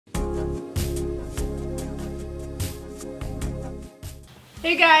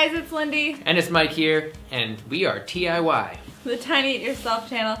Hey guys, it's Lindy. And it's Mike here, and we are TIY, The Tiny It Yourself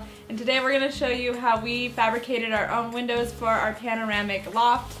channel. And today we're going to show you how we fabricated our own windows for our panoramic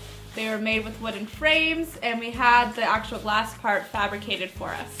loft. They were made with wooden frames, and we had the actual glass part fabricated for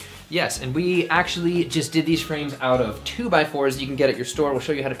us. Yes, and we actually just did these frames out of 2x4s you can get at your store. We'll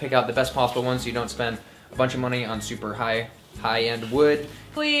show you how to pick out the best possible ones so you don't spend a bunch of money on super high-end wood.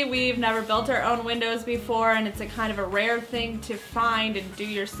 We've never built our own windows before, and it's a kind of a rare thing to find and do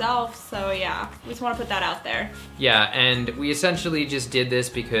yourself, so yeah, we just want to put that out there. Yeah, and we essentially just did this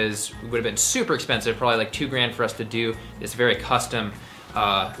because it would have been super expensive, probably like $2 for us to do this very custom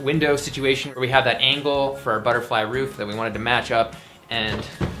window situation where we have that angle for our butterfly roof that we wanted to match up. And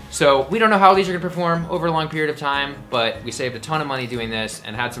so we don't know how these are gonna perform over a long period of time, but we saved a ton of money doing this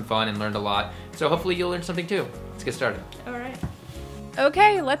and had some fun and learned a lot. So hopefully you'll learn something too. Let's get started. All right.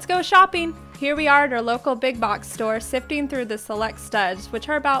 Okay, let's go shopping. Here we are at our local big box store, sifting through the select studs, which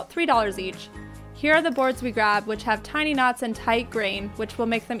are about $3 each. Here are the boards we grabbed, which have tiny knots and tight grain, which will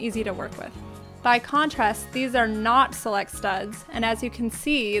make them easy to work with. By contrast, these are not select studs, and as you can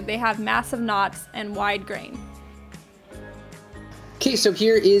see, they have massive knots and wide grain. Okay, so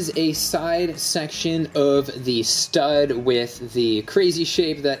here is a side section of the stud with the crazy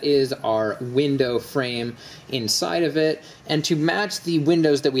shape that is our window frame inside of it. And to match the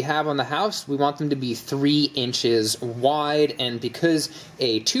windows that we have on the house, we want them to be 3 inches wide. And because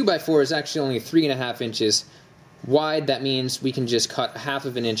a 2x4 is actually only 3.5 inches wide, that means we can just cut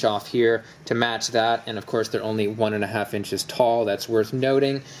 1/2 inch off here to match that. And of course, they're only 1.5 inches tall. That's worth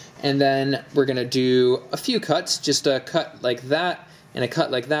noting. And then we're gonna do a few cuts, just a cut like that and a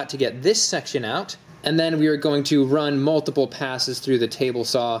cut like that to get this section out. And then we are going to run multiple passes through the table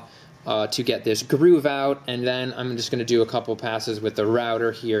saw to get this groove out. And then I'm just gonna do a couple passes with the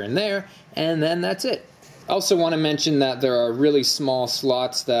router here and there, and then that's it. I also want to mention that there are really small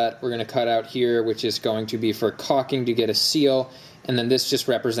slots that we're going to cut out here, which is going to be for caulking to get a seal, and then this just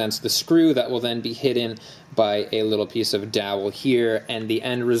represents the screw that will then be hidden by a little piece of dowel here, and the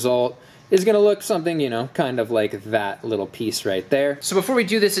end result is going to look something, you know, kind of like that little piece right there. So before we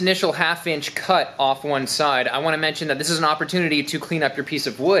do this initial 1/2 inch cut off one side, I want to mention that this is an opportunity to clean up your piece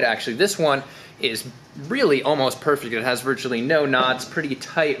of wood. Actually, this one is really almost perfect. It has virtually no knots, pretty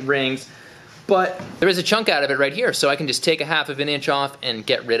tight rings. But there is a chunk out of it right here, so I can just take 1/2 inch off and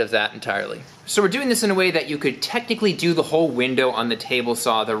get rid of that entirely. So we're doing this in a way that you could technically do the whole window on the table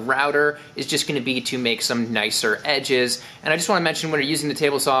saw. The router is just going to be to make some nicer edges. And I just want to mention, when you're using the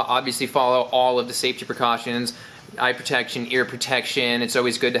table saw, obviously follow all of the safety precautions, eye protection, ear protection. It's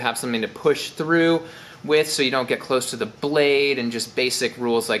always good to have something to push through with so you don't get close to the blade, and just basic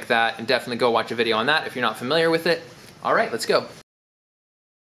rules like that. And definitely go watch a video on that if you're not familiar with it. All right, let's go.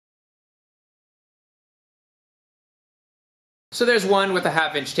 So there's one with a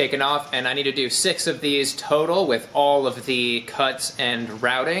 1/2 inch taken off, and I need to do 6 of these total with all of the cuts and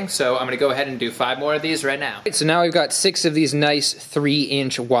routing. So I'm gonna go ahead and do 5 more of these right now. So now we've got 6 of these nice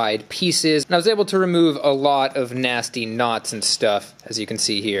 3-inch wide pieces, and I was able to remove a lot of nasty knots and stuff, as you can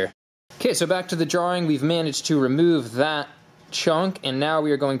see here. Okay, so back to the drawing. We've managed to remove that chunk, and now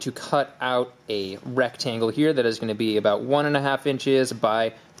we are going to cut out a rectangle here that is going to be about 1.5 inches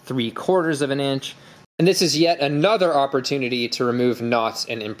by 3/4 of an inch. And this is yet another opportunity to remove knots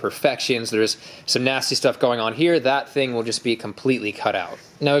and imperfections. There's some nasty stuff going on here. That thing will just be completely cut out.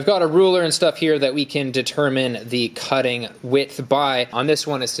 Now we've got a ruler and stuff here that we can determine the cutting width by. On this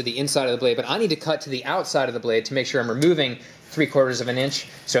one it's to the inside of the blade, but I need to cut to the outside of the blade to make sure I'm removing 3/4 of an inch.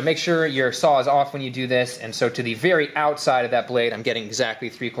 So make sure your saw is off when you do this, and so to the very outside of that blade I'm getting exactly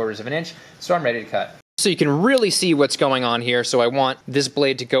 3/4 of an inch, so I'm ready to cut. So you can really see what's going on here. So I want this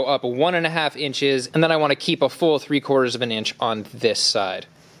blade to go up 1.5 inches, and then I want to keep a full 3/4 of an inch on this side.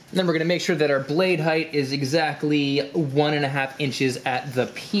 And then we're going to make sure that our blade height is exactly 1.5 inches at the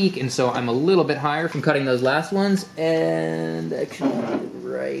peak, and so I'm a little bit higher from cutting those last ones, and actually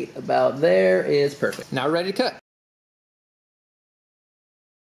right about there is perfect. Now we're ready to cut.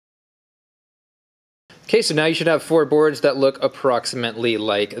 Okay, so now you should have 4 boards that look approximately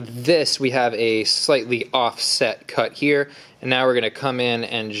like this. We have a slightly offset cut here, and now we're going to come in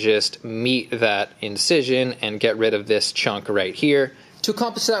and just meet that incision and get rid of this chunk right here. To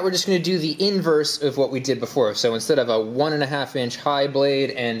accomplish that, we're just going to do the inverse of what we did before. So instead of a 1.5 inch high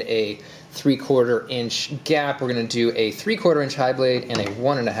blade and a 3/4 inch gap, we're going to do a 3/4 inch high blade and a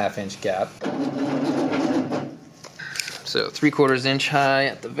 1.5 inch gap. So 3/4 inch high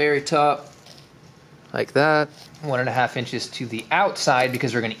at the very top. like that. 1.5 inches to the outside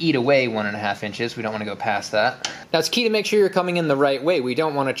because we're gonna eat away 1.5 inches. We don't wanna go past that. Now it's key to make sure you're coming in the right way. We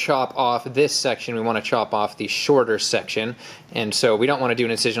don't wanna chop off this section, we wanna chop off the shorter section. And so we don't wanna do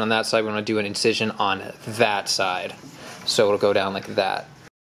an incision on that side, we wanna do an incision on that side. So it'll go down like that.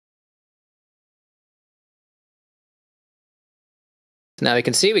 Now you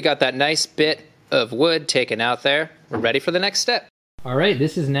can see we got that nice bit of wood taken out there. We're ready for the next step. All right,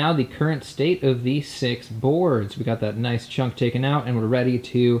 this is now the current state of the 6 boards. We got that nice chunk taken out and we're ready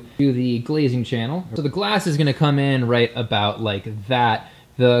to do the glazing channel. So the glass is gonna come in right about like that.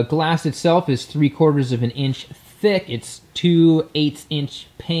 The glass itself is 3/4 of an inch thick. It's 2 1/8-inch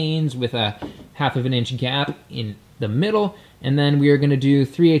panes with a 1/2 inch gap in the middle. And then we are gonna do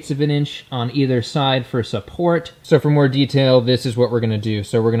 3/8 of an inch on either side for support. So for more detail, this is what we're gonna do.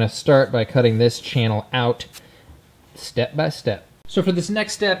 So we're gonna start by cutting this channel out step by step. So for this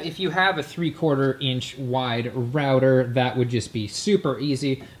next step, if you have a 3/4 inch wide router, that would just be super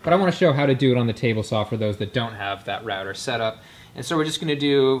easy. But I wanna show how to do it on the table saw for those that don't have that router set up. And so we're just gonna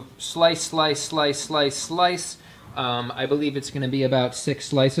do slice, slice, slice, slice, slice. I believe it's gonna be about 6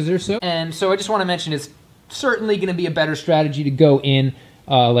 slices or so. And so I just wanna mention it's certainly gonna be a better strategy to go in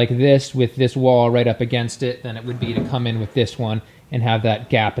like this with this wall right up against it than it would be to come in with this one and have that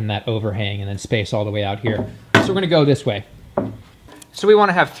gap and that overhang and then space all the way out here. So we're gonna go this way. So we want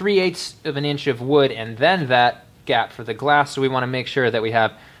to have 3/8 of an inch of wood and then that gap for the glass. So we want to make sure that we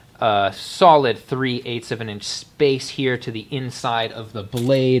have a solid 3/8 of an inch space here to the inside of the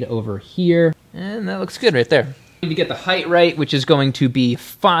blade over here. And that looks good right there. We need to get the height right, which is going to be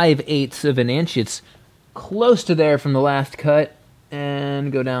 5/8 of an inch. It's close to there from the last cut.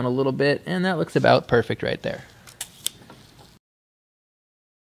 And go down a little bit. And that looks about perfect right there.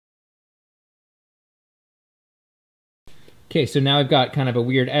 Okay, so now we've got kind of a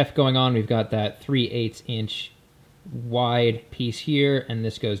weird F going on. We've got that 3/8 inch wide piece here, and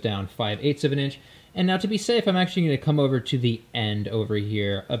this goes down 5/8 of an inch. And now to be safe, I'm actually gonna come over to the end over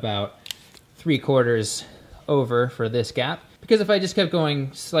here, about 3/4 over for this gap. Because if I just kept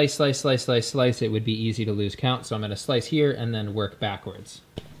going slice, slice, slice, slice, slice, it would be easy to lose count. So I'm gonna slice here and then work backwards.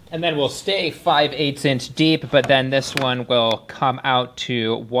 And then we'll stay 5/8 inch deep, but then this one will come out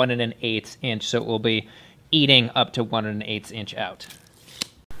to 1 1/8 inch, so it will be eating up to 1 1/8 inch out.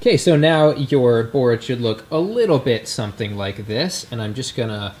 Okay, so now your board should look a little bit something like this, and I'm just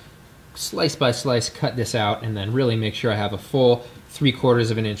gonna slice by slice cut this out and then really make sure I have a full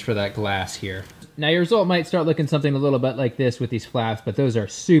 3/4 of an inch for that glass here. Now your result might start looking something a little bit like this with these flaps, but those are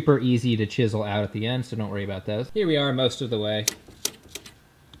super easy to chisel out at the end, so don't worry about those. Here we are most of the way.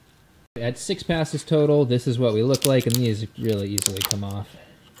 At 6 passes total, this is what we look like, and these really easily come off.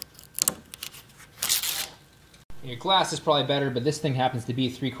 Your glass is probably better, but this thing happens to be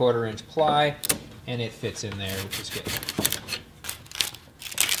 3/4 inch ply, and it fits in there, which is good.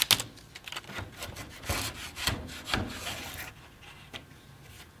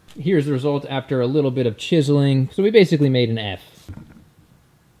 Here's the result after a little bit of chiseling. So we basically made an F.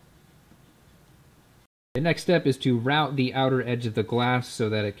 The next step is to route the outer edge of the glass so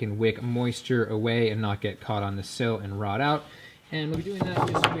that it can wick moisture away and not get caught on the sill and rot out. And we'll be doing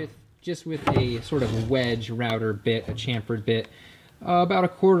that just with a sort of wedge router bit, a chamfered bit, about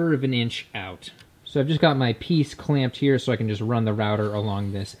 1/4 of an inch out. So I've just got my piece clamped here so I can just run the router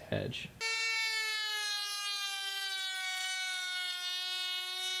along this edge.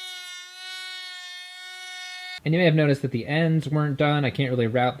 And you may have noticed that the ends weren't done. I can't really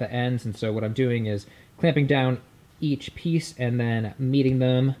route the ends, and so what I'm doing is clamping down each piece and then meeting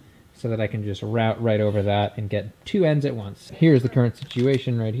them so that I can just route right over that and get 2 ends at once. Here's the current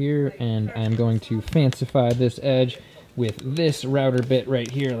situation right here, and I'm going to fancify this edge with this router bit right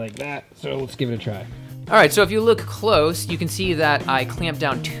here like that. So let's give it a try. All right, so if you look close, you can see that I clamped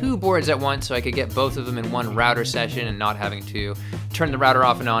down 2 boards at once so I could get both of them in one router session and not having to turn the router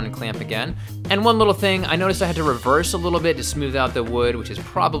off and on and clamp again. And one little thing, I noticed I had to reverse a little bit to smooth out the wood, which is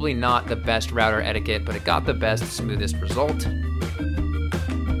probably not the best router etiquette, but it got the best, smoothest result.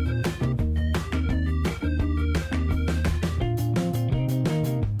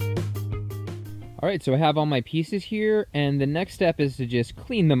 All right, so I have all my pieces here, and the next step is to just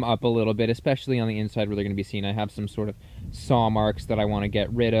clean them up a little bit, especially on the inside where they're gonna be seen. I have some sort of saw marks that I wanna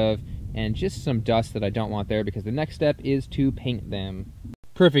get rid of, and just some dust that I don't want there, because the next step is to paint them.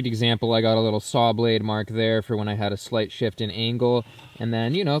 Perfect example, I got a little saw blade mark there for when I had a slight shift in angle, and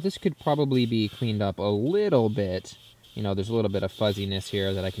then, you know, this could probably be cleaned up a little bit. You know, there's a little bit of fuzziness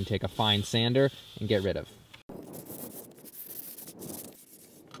here that I can take a fine sander and get rid of.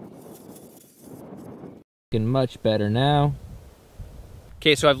 Looking much better now.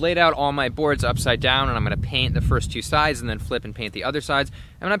 Okay, so I've laid out all my boards upside down, and I'm gonna paint the first two sides and then flip and paint the other sides.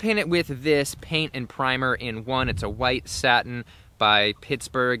 I'm gonna paint it with this paint and primer in one. It's a white satin by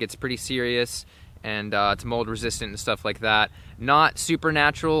Pittsburgh. It's pretty serious, and it's mold resistant and stuff like that. Not super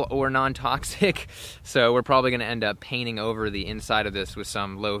natural or non-toxic, so we're probably gonna end up painting over the inside of this with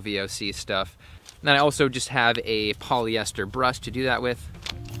some low VOC stuff. And then I also just have a polyester brush to do that with.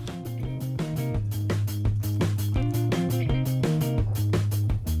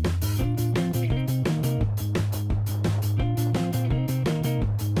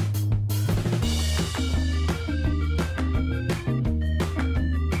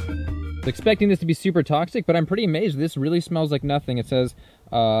 Expecting this to be super toxic, but I'm pretty amazed. This really smells like nothing. It says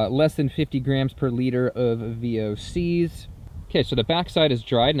less than 50 grams per liter of VOCs. Okay, so the back side is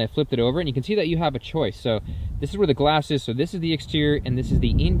dried and I flipped it over, and you can see that you have a choice. So this is where the glass is, so this is the exterior and this is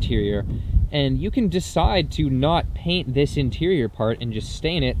the interior. And you can decide to not paint this interior part and just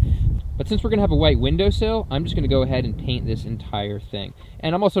stain it. But since we're gonna have a white windowsill, I'm just gonna go ahead and paint this entire thing.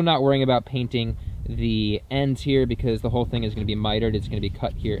 And I'm also not worrying about painting the ends here because the whole thing is gonna be mitered. It's gonna be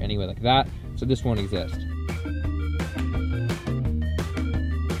cut here anyway like that. So this won't exist.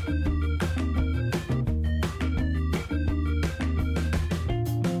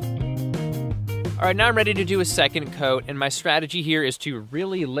 All right, now I'm ready to do a second coat, and my strategy here is to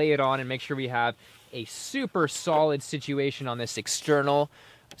really lay it on and make sure we have a super solid situation on this external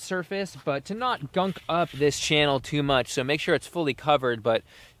surface, but to not gunk up this channel too much. So make sure it's fully covered, but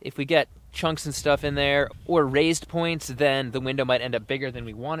if we get chunks and stuff in there or raised points, then the window might end up bigger than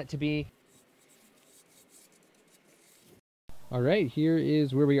we want it to be. All right, here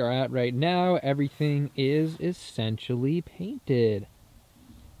is where we are at right now. Everything is essentially painted.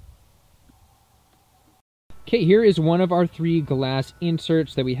 Okay, here is one of our 3 glass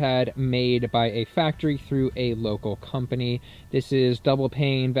inserts that we had made by a factory through a local company. This is double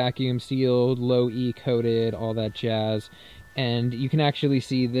pane, vacuum sealed, low E coated, all that jazz. And you can actually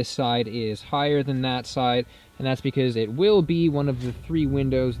see this side is higher than that side, and that's because it will be one of the 3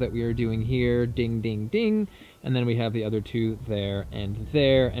 windows that we are doing here. Ding, ding, ding. And then we have the other 2 there and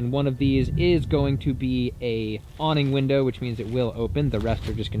there. And one of these is going to be a awning window, which means it will open. The rest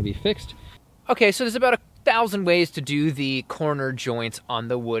are just going to be fixed. Okay, so there's about 1,000 ways to do the corner joints on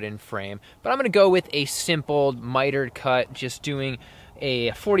the wooden frame, but I'm going to go with a simple mitered cut, just doing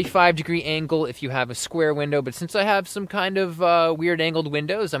a 45-degree angle if you have a square window, but since I have some kind of weird angled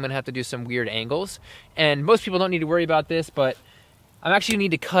windows, I'm going to have to do some weird angles. And most people don't need to worry about this, but I'm actually going to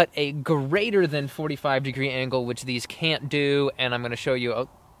need to cut a greater than 45-degree angle, which these can't do, and I'm going to show you a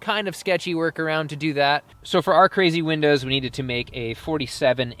kind of sketchy workaround to do that. So for our crazy windows, we needed to make a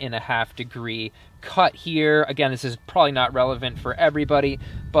 47.5-degree cut here. Again, this is probably not relevant for everybody,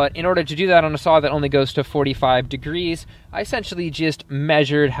 but in order to do that on a saw that only goes to 45 degrees, I essentially just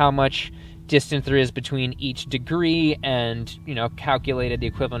measured how much distance there is between each degree and, you know, calculated the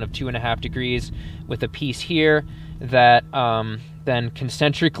equivalent of 2.5 degrees with a piece here that then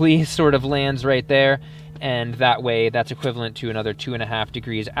concentrically sort of lands right there. And that way, that's equivalent to another 2.5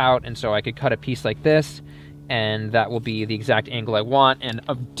 degrees out. And so I could cut a piece like this, and that will be the exact angle I want. And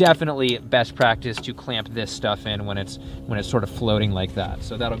definitely best practice to clamp this stuff in when it's sort of floating like that.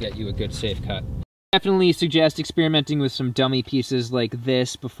 So that'll get you a good safe cut. Definitely suggest experimenting with some dummy pieces like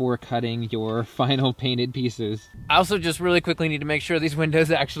this before cutting your final painted pieces. I also just really quickly need to make sure these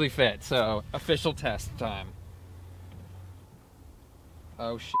windows actually fit. So official test time.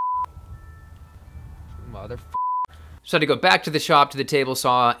 Oh shit. So I had to go back to the shop to the table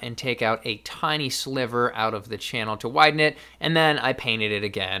saw and take out a tiny sliver out of the channel to widen it, and then I painted it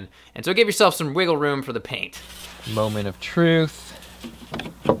again. And so give yourself some wiggle room for the paint. Moment of truth.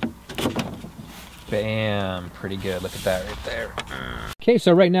 Bam, pretty good. Look at that right there. Okay,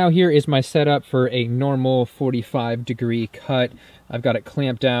 so right now here is my setup for a normal 45-degree cut. I've got it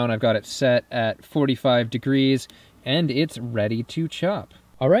clamped down, I've got it set at 45 degrees, and it's ready to chop.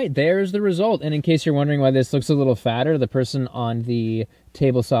 All right, there's the result. And in case you're wondering why this looks a little fatter, the person on the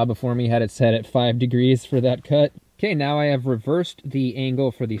table saw before me had it set at 5 degrees for that cut. Okay, now I have reversed the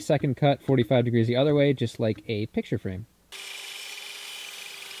angle for the second cut, 45 degrees the other way, just like a picture frame.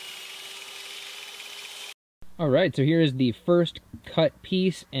 All right, so here is the first cut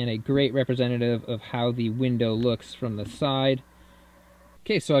piece and a great representative of how the window looks from the side.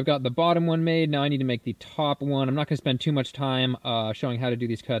 Okay, so I've got the bottom one made. Now I need to make the top one. I'm not going to spend too much time showing how to do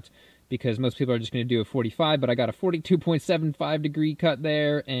these cuts because most people are just going to do a 45, but I got a 42.75 degree cut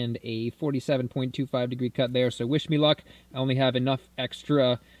there and a 47.25 degree cut there, so wish me luck. I only have enough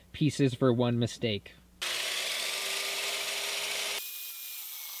extra pieces for one mistake.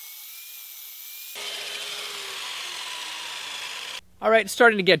 All right, it's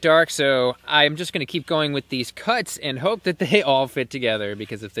starting to get dark, so I'm just gonna keep going with these cuts and hope that they all fit together,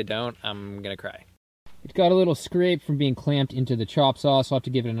 because if they don't, I'm gonna cry. It's got a little scrape from being clamped into the chop saw, so I'll have to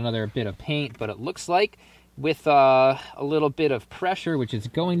give it another bit of paint, but it looks like with a little bit of pressure, which it's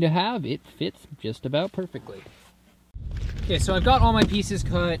going to have, it fits just about perfectly. Okay, so I've got all my pieces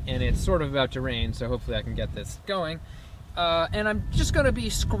cut, and it's sort of about to rain, so hopefully I can get this going. And I'm just gonna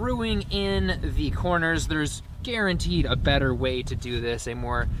be screwing in the corners. There's guaranteed a better way to do this, a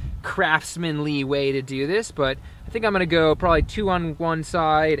more craftsmanly way to do this, but I think I'm gonna go probably 2 on one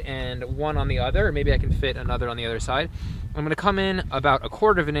side and 1 on the other, or maybe I can fit another on the other side. I'm gonna come in about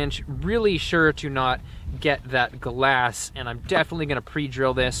 1/4 inch, really sure to not get that glass, and I'm definitely gonna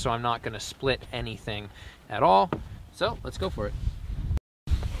pre-drill this so I'm not gonna split anything at all. So let's go for it.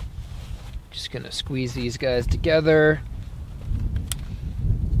 Just gonna squeeze these guys together.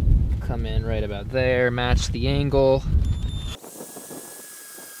 Come in right about there, match the angle.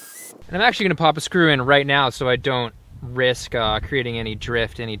 And I'm actually gonna pop a screw in right now so I don't risk creating any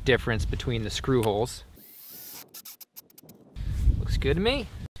drift, any difference between the screw holes. Looks good to me.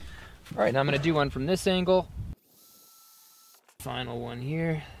 All right, now I'm gonna do one from this angle. Final one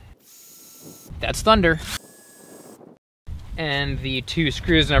here. That's thunder. And the 2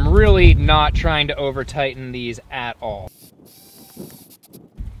 screws, and I'm really not trying to over tighten these at all.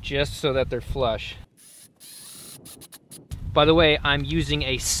 Just so that they're flush. By the way, I'm using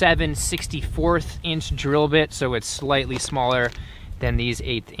a 7/64 inch drill bit, so it's slightly smaller than these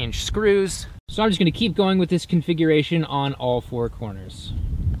 1/8 inch screws. So I'm just gonna keep going with this configuration on all 4 corners.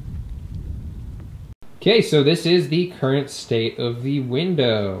 Okay, so this is the current state of the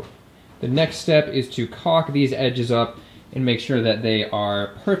window. The next step is to caulk these edges up and make sure that they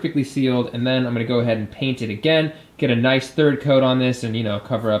are perfectly sealed, and then I'm gonna go ahead and paint it again, get a nice 3rd coat on this, and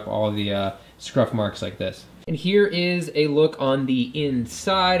cover up all the scruff marks like this. And here is a look on the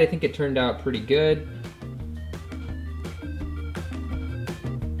inside. I think it turned out pretty good.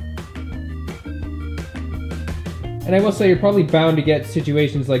 And I will say you're probably bound to get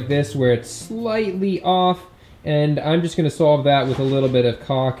situations like this where it's slightly off, and I'm just gonna solve that with a little bit of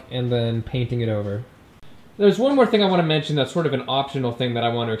caulk and then painting it over. There's one more thing I want to mention that's sort of an optional thing that I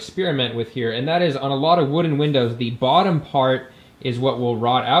want to experiment with here, and that is on a lot of wooden windows, the bottom part is what will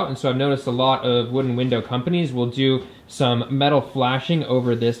rot out, and so I've noticed a lot of wooden window companies will do some metal flashing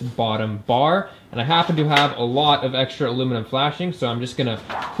over this bottom bar, and I happen to have a lot of extra aluminum flashing, so I'm just going to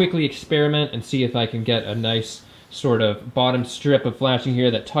quickly experiment and see if I can get a nice sort of bottom strip of flashing here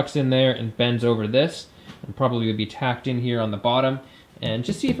that tucks in there and bends over this, and probably would be tacked in here on the bottom, and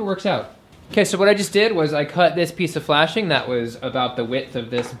just see if it works out. Okay, so what I just did was I cut this piece of flashing that was about the width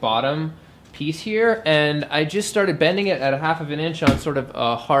of this bottom piece here, and I just started bending it at 1/2 inch on sort of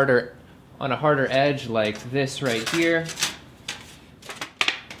a harder edge like this right here.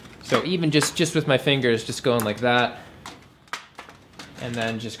 So even just with my fingers, just going like that, and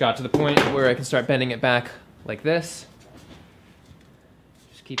then just got to the point where I can start bending it back like this.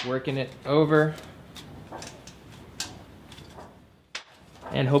 Just keep working it over.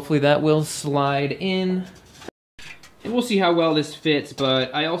 And hopefully that will slide in. And we'll see how well this fits, but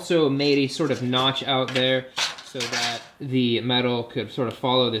I also made a sort of notch out there so that the metal could sort of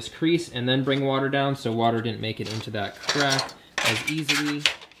follow this crease and then bring water down, so water didn't make it into that crack as easily.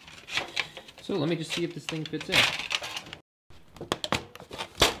 So let me just see if this thing fits in.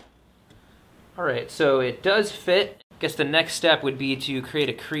 All right, so it does fit. I guess the next step would be to create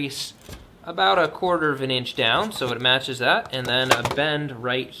a crease about 1/4 inch down, so it matches that, and then a bend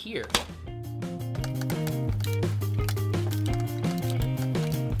right here.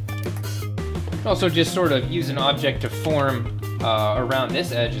 Also just sort of use an object to form around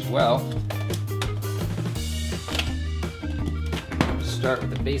this edge as well. Start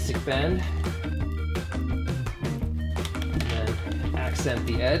with a basic bend, and then accent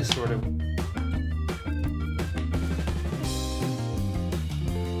the edge sort of.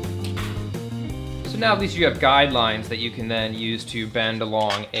 So now at least you have guidelines that you can then use to bend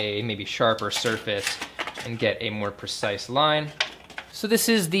along a maybe sharper surface and get a more precise line. So this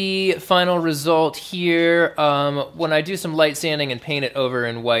is the final result here. When I do some light sanding and paint it over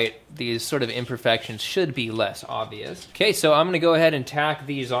in white, these sort of imperfections should be less obvious. Okay, so I'm gonna go ahead and tack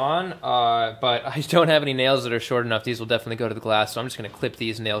these on, but I don't have any nails that are short enough. These will definitely go to the glass, so I'm just gonna clip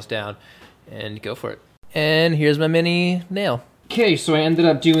these nails down and go for it. And here's my mini nail. Okay, so I ended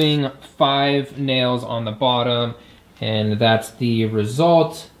up doing 5 nails on the bottom, and that's the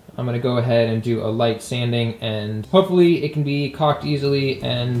result. I'm gonna go ahead and do a light sanding, and hopefully it can be caulked easily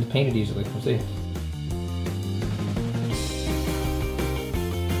and painted easily. We'll see.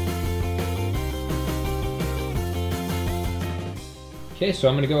 Okay, so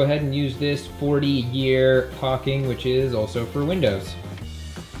I'm gonna go ahead and use this 40-year caulking, which is also for windows.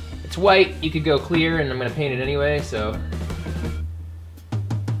 It's white, you could go clear, and I'm gonna paint it anyway, so.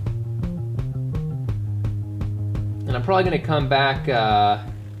 And I'm probably gonna come back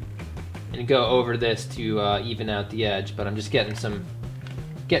and go over this to even out the edge, but I'm just getting some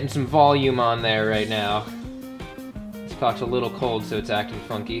volume on there right now. This caulk's a little cold, so it's acting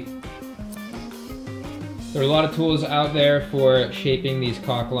funky. There are a lot of tools out there for shaping these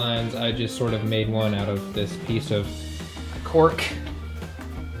caulk lines. I just sort of made one out of this piece of cork.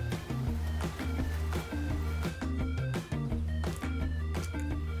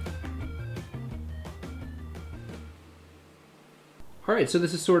 Alright, so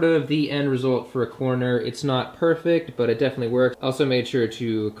this is sort of the end result for a corner. It's not perfect, but it definitely works. I also made sure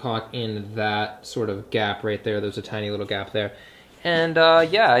to caulk in that sort of gap right there. There's a tiny little gap there. And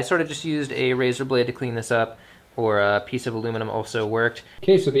yeah, I sort of just used a razor blade to clean this up, or a piece of aluminum also worked.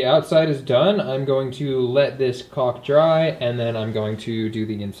 Okay, so the outside is done. I'm going to let this caulk dry, and then I'm going to do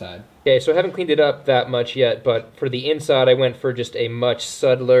the inside. Okay, so I haven't cleaned it up that much yet, but for the inside, I went for just a much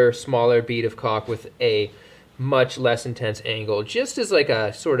subtler, smaller bead of caulk with a much less intense angle, just as like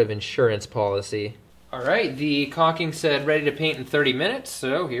a sort of insurance policy. All right, the caulking said ready to paint in 30 minutes,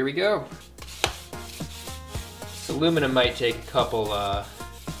 so here we go. This aluminum might take a couple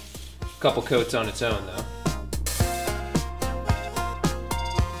coats on its own, though.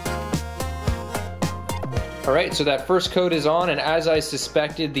 All right, so that first coat is on, and as I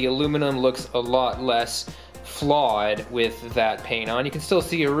suspected, the aluminum looks a lot less flawed with that paint on. You can still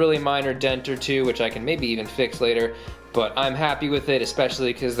see a really minor dent or two, which I can maybe even fix later, but I'm happy with it,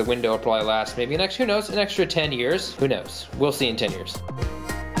 especially because the window will probably last maybe an extra 10 years. Who knows? We'll see in 10 years.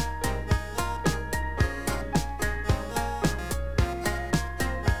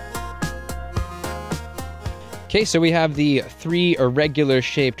 Okay, so we have the 3 irregular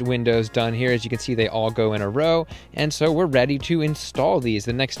shaped windows done here. As you can see, they all go in a row. And so we're ready to install these.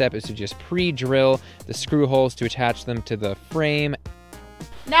 The next step is to just pre-drill the screw holes to attach them to the frame.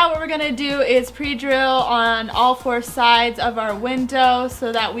 Now what we're gonna do is pre-drill on all 4 sides of our window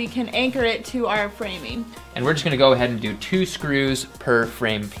so that we can anchor it to our framing. And we're just gonna go ahead and do 2 screws per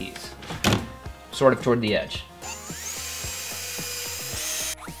frame piece, sort of toward the edge.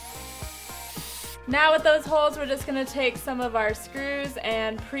 Now with those holes, we're just gonna take some of our screws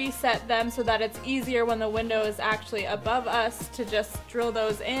and preset them so that it's easier when the window is actually above us to just drill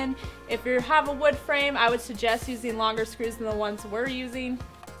those in. If you have a wood frame, I would suggest using longer screws than the ones we're using.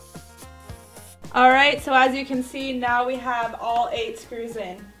 All right, so as you can see, now we have all 8 screws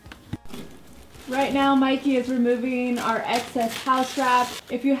in. Right now, Mikey is removing our excess house wrap.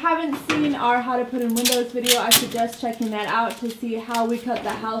 If you haven't seen our How to Put in Windows video, I suggest checking that out to see how we cut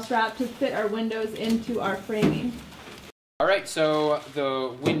the house wrap to fit our windows into our framing. All right, so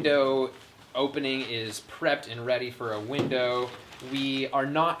the window opening is prepped and ready for a window. We are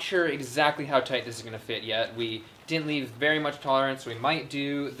not sure exactly how tight this is gonna fit yet. We didn't leave very much tolerance, so we might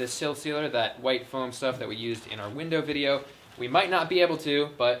do the sill sealer, that white foam stuff that we used in our window video. We might not be able to,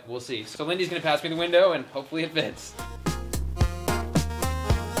 but we'll see. So Lindy's gonna pass me the window and hopefully it fits.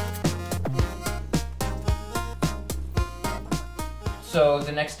 So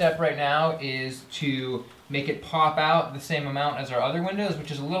the next step right now is to make it pop out the same amount as our other windows, which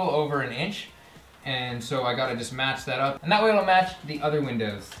is a little over 1 inch. And so I gotta just match that up. And that way it'll match the other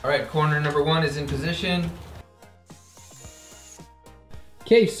windows. All right, corner number 1 is in position.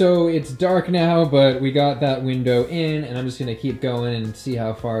 Okay, so it's dark now, but we got that window in, and I'm just gonna keep going and see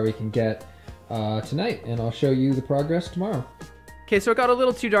how far we can get tonight, and I'll show you the progress tomorrow. Okay, so it got a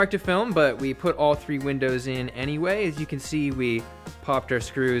little too dark to film, but we put all 3 windows in anyway. As you can see, we popped our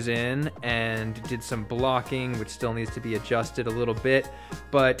screws in and did some blocking, which still needs to be adjusted a little bit,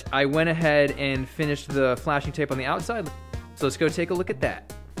 but I went ahead and finished the flashing tape on the outside. So let's go take a look at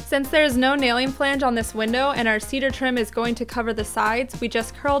that. Since there is no nailing flange on this window and our cedar trim is going to cover the sides, we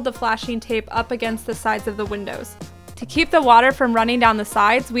just curled the flashing tape up against the sides of the windows. To keep the water from running down the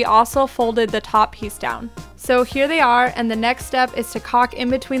sides, we also folded the top piece down. So here they are, and the next step is to caulk in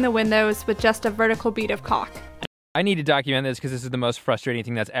between the windows with just a vertical bead of caulk. I need to document this because this is the most frustrating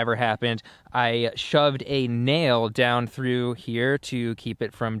thing that's ever happened. I shoved a nail down through here to keep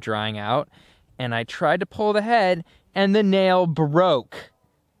it from drying out, and I tried to pull the head, and the nail broke.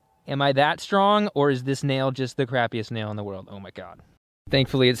 Am I that strong, or is this nail just the crappiest nail in the world? Oh my god.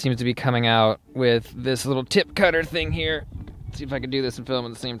 Thankfully, it seems to be coming out with this little tip cutter thing here. Let's see if I can do this and film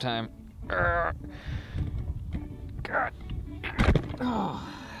at the same time. God.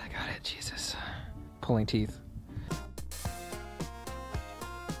 Oh, I got it, Jesus. Pulling teeth.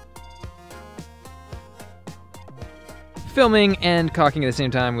 filming and caulking at the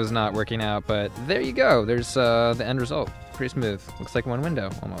same time was not working out, but there you go. There's the end result. Pretty smooth. Looks like one window,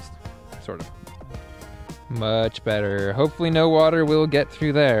 almost. Sort of. Much better. Hopefully no water will get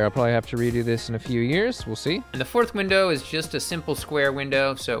through there. I'll probably have to redo this in a few years. We'll see. And the fourth window is just a simple square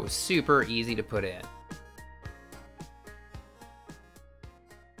window, so it was super easy to put in.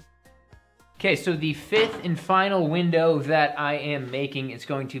 Okay, so the fifth and final window that I am making is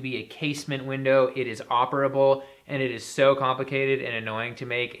going to be a casement window. It is operable, and it is so complicated and annoying to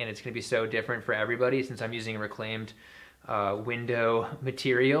make, and it's gonna be so different for everybody since I'm using reclaimed window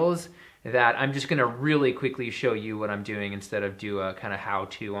materials, that I'm just gonna really quickly show you what I'm doing instead of do a kind of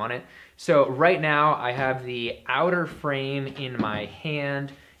how-to on it. So right now I have the outer frame in my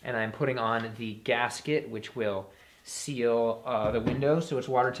hand and I'm putting on the gasket, which will seal the window so it's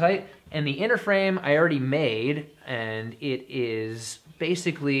watertight. And the inner frame I already made, and it is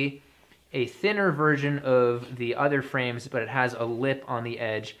basically a thinner version of the other frames, but it has a lip on the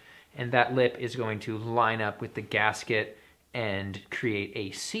edge, and that lip is going to line up with the gasket and create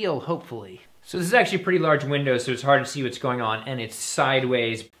a seal, hopefully. So this is actually a pretty large window, so it's hard to see what's going on, and it's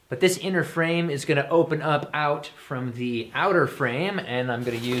sideways. But this inner frame is gonna open up out from the outer frame, and I'm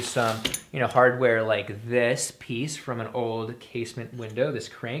gonna use some, hardware like this piece from an old casement window, this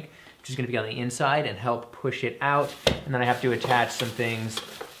crank, which is gonna be on the inside and help push it out. And then I have to attach some things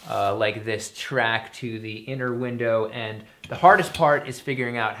like this track to the inner window, and the hardest part is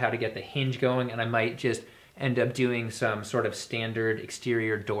figuring out how to get the hinge going, and I might just end up doing some sort of standard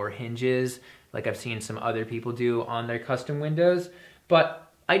exterior door hinges like I've seen some other people do on their custom windows.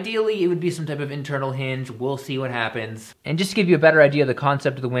 But ideally it would be some type of internal hinge. We'll see what happens. And just to give you a better idea of the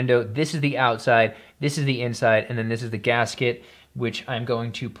concept of the window, this is the outside, this is the inside, and then this is the gasket, which I'm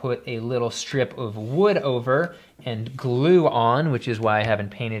going to put a little strip of wood over and glue on, which is why I haven't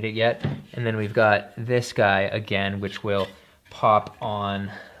painted it yet. And then we've got this guy again, which will pop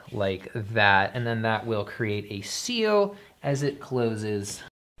on like that, and then that will create a seal as it closes.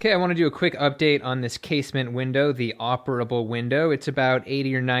 Okay, I want to do a quick update on this casement window, the operable window. It's about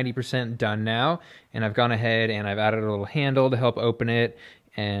 80 or 90% done now, and I've gone ahead and I've added a little handle to help open it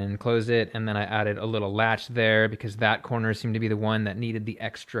and close it, and then I added a little latch there because that corner seemed to be the one that needed the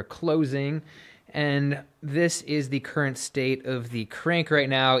extra closing. And this is the current state of the crank right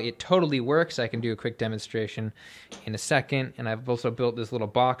now. It totally works. I can do a quick demonstration in a second. And I've also built this little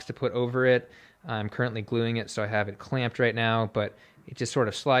box to put over it. I'm currently gluing it, so I have it clamped right now, but it just sort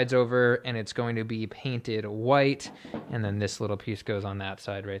of slides over and it's going to be painted white. And then this little piece goes on that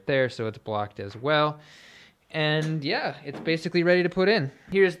side right there, so it's blocked as well. And yeah, it's basically ready to put in.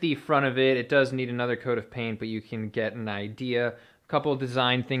 Here's the front of it. It does need another coat of paint, but you can get an idea. Couple of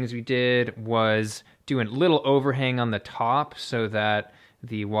design things we did was do a little overhang on the top so that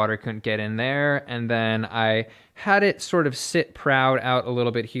the water couldn't get in there, and then I had it sort of sit proud out a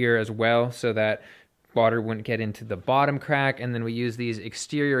little bit here as well so that water wouldn't get into the bottom crack. And then we use these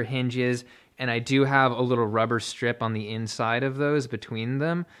exterior hinges, and I do have a little rubber strip on the inside of those between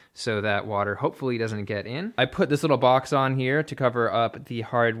them so that water hopefully doesn't get in. I put this little box on here to cover up the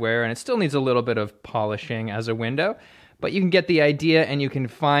hardware, and it still needs a little bit of polishing as a window. But you can get the idea, and you can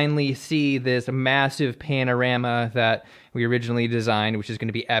finally see this massive panorama that we originally designed, which is going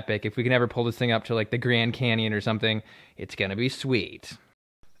to be epic. If we can ever pull this thing up to like the Grand Canyon or something, it's going to be sweet.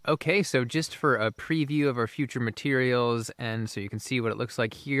 Okay, so just for a preview of our future materials, and so you can see what it looks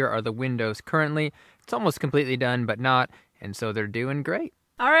like, here are the windows currently. It's almost completely done, but not, and so they're doing great.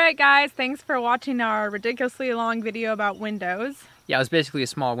 Alright guys, thanks for watching our ridiculously long video about windows. Yeah, it was basically a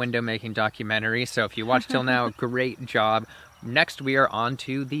small window making documentary, so if you watched till now, great job. Next, we are on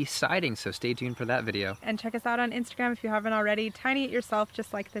to the siding, so stay tuned for that video. And check us out on Instagram if you haven't already. Tiny it yourself,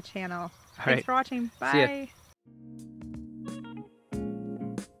 just like the channel. All Thanks right. for watching. See ya. Bye.